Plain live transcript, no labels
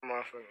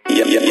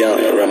Young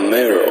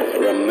Romero.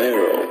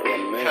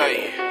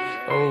 Hey.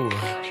 Oooh.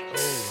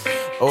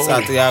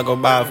 Santiago,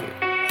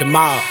 the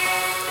mob.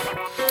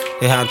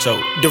 Hey, Honcho.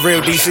 The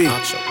real DC.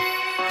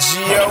 This is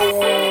your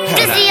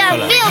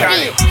real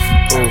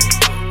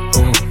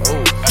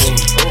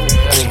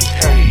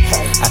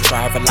I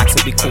try to relax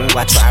and be cool.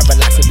 I try to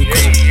relax and be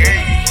cool.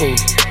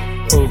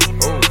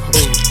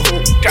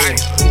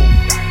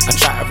 I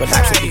try to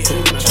relax and be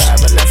cool. I try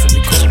to relax and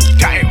be cool.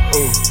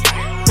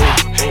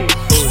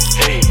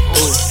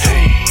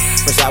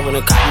 First I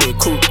wanna cop me a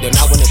coupe, then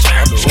I wanna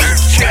try to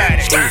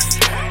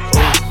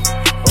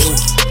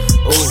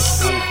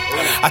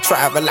I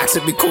try to relax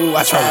and be cool.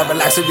 I try to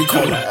relax and be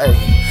cool.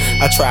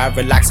 I try to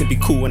relax and be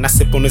cool, and I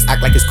sip on this,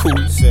 act like it's cool.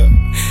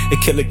 The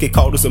killer get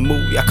called as a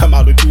movie. I come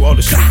out and do all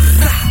the shit.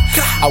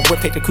 I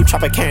whip take the coupe,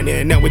 chop a candy,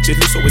 and now it just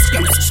looks so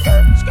exclusive.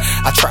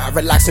 I try to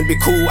relax and be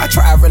cool. I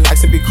try to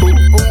relax and be cool.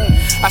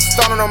 I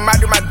start on them, I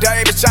do my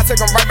day, bitch, I take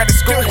them right back to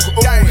school.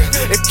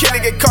 If killer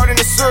get caught in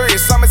the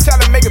serious, I'ma tell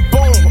him make it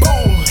boom.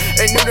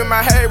 They knew that my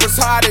head was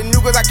hard, they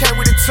knew cause I came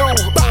with it too.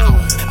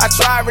 I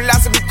try to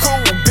relax and be cool,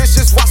 bitch,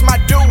 just watch my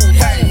dude.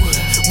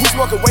 We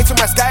smoking way too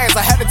much gas,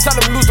 I had to tell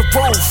them lose the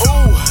proof.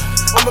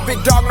 I'm a big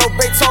dog, no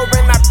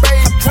Beethoven, I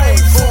bathe proof.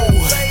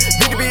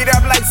 Need to beat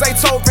up like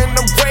Zaytoven,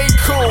 I'm way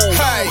cool.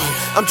 Hey,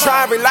 I'm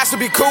trying to relax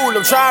and be cool,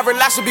 I'm trying to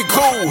relax and be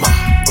cool.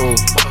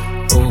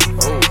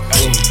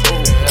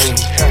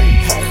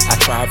 I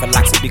try to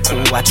relax and be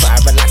cool, I try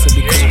to relax and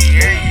be cool.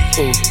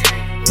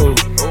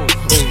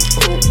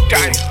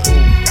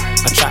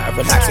 I try to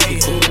relax and be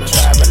cool, I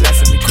try to relax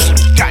and be cool.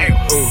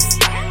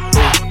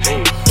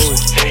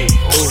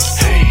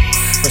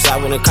 First I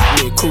wanna cop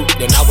me a coupe,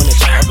 then I wanna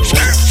try to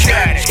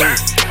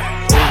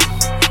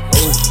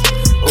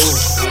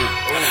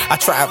I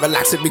try to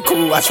relax and be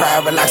cool, I try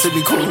to relax and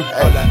be cool.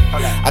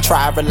 I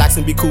try to relax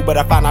and be cool, but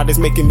I find out it's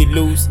making me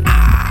lose.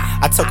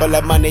 I took all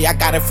that money, I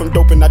got it from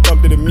dope and I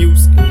dumped it in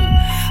music.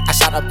 I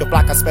shot up the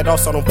block, I sped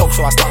off on them folks,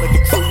 so I started to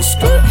cruise.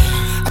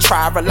 I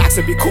try to relax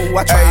and be cool,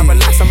 I try to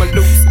relax, I'ma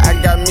lose. I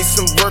got me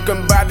some work,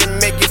 I'm about to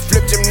make it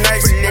flip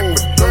gymnasium.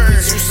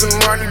 You some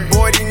money,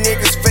 boy, these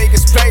niggas fake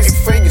as place.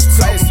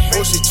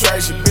 Bullshit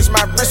trashy, bitch,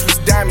 my wrist was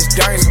diamonds.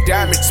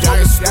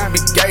 Smoking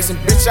stupid gas, and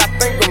bitch, I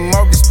think the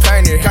mug is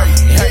painted.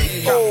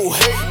 Hey,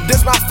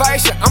 this my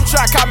fashion, I'm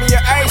trying to call me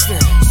an Asian.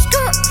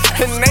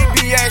 And they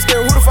be asking,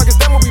 who the fuck is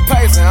them who be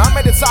pacing? I'm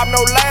at the top, no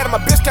ladder, my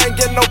bitch can't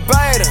get no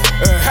better.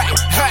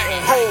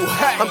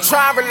 I'm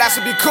trying to relax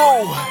and be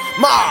cool,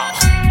 ma.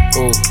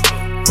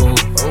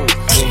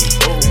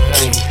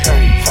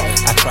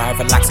 I try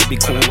to relax and be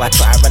cool, I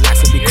try to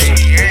relax and be cool.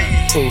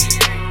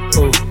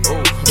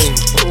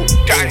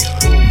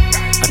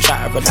 I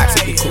try to relax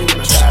and be cool,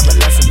 I try to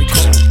relax and be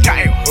cool.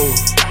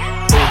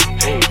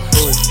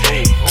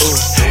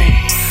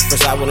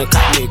 First I wanna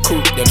cop me a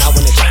coupe, then I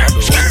wanna try to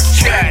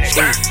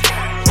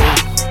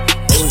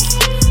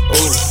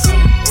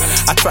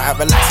I try to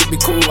relax and be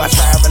cool, I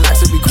try to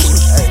relax and be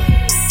cool.